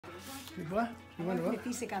What? You wonder what? If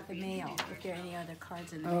Lisa got the mail, if there are any other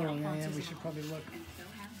cards in the Oh, mail. yeah, we should probably look.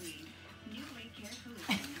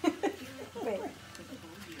 Wait.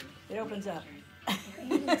 It opens up.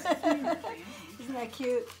 Isn't that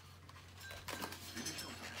cute?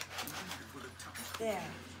 There.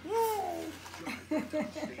 Yay!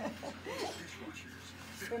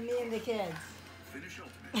 For me and the kids.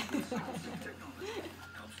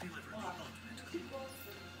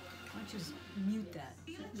 Why don't you just mute that?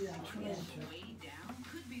 Yeah, I'm trying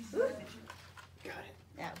to. Ooh. Got it.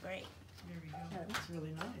 Yeah, great. There we go. That's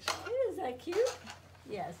really nice. Is that cute?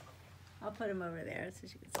 Yes. I'll put them over there so you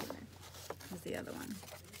can see them. Here's the other one.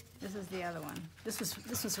 This is the other one. This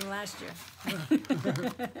was from last year.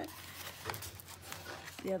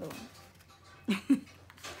 The other one.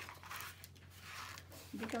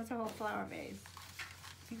 It becomes a whole flower vase.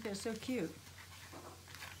 I think they're so cute.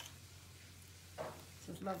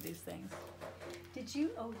 Just love these things. Did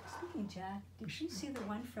you, oh, speaking Jack, did you see the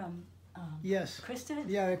one from Yes. Krista?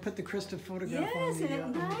 Yeah, I put the Krista photograph on Yes, the isn't it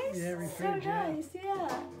nice? yeah, So refrigerator. nice,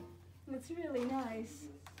 yeah. It's really nice.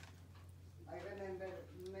 I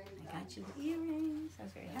got you the earrings. I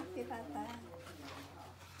was very happy about that.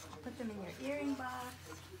 Put them in your earring box.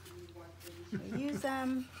 Use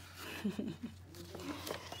them.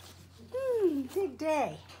 Big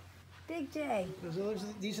day. Big day.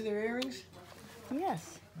 These are their earrings?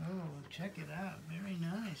 Yes. Oh, check it out. Very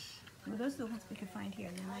nice. Well, those are the ones we could find here.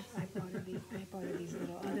 And then I bought her these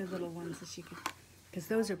other little ones that she could, because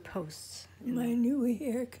those are posts. My new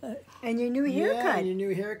haircut. And your new Yeah, haircut. and your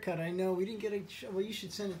new haircut. I know. We didn't get a... Well, you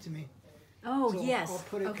should send it to me. Oh, So yes. I'll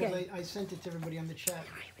put it, because okay. I sent it to everybody on the chat.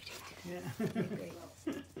 Yeah. Great.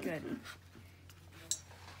 Good.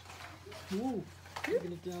 Ooh. Look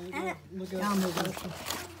at it down. Look I'll at move it.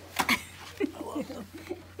 it.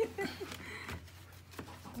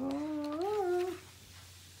 Oh.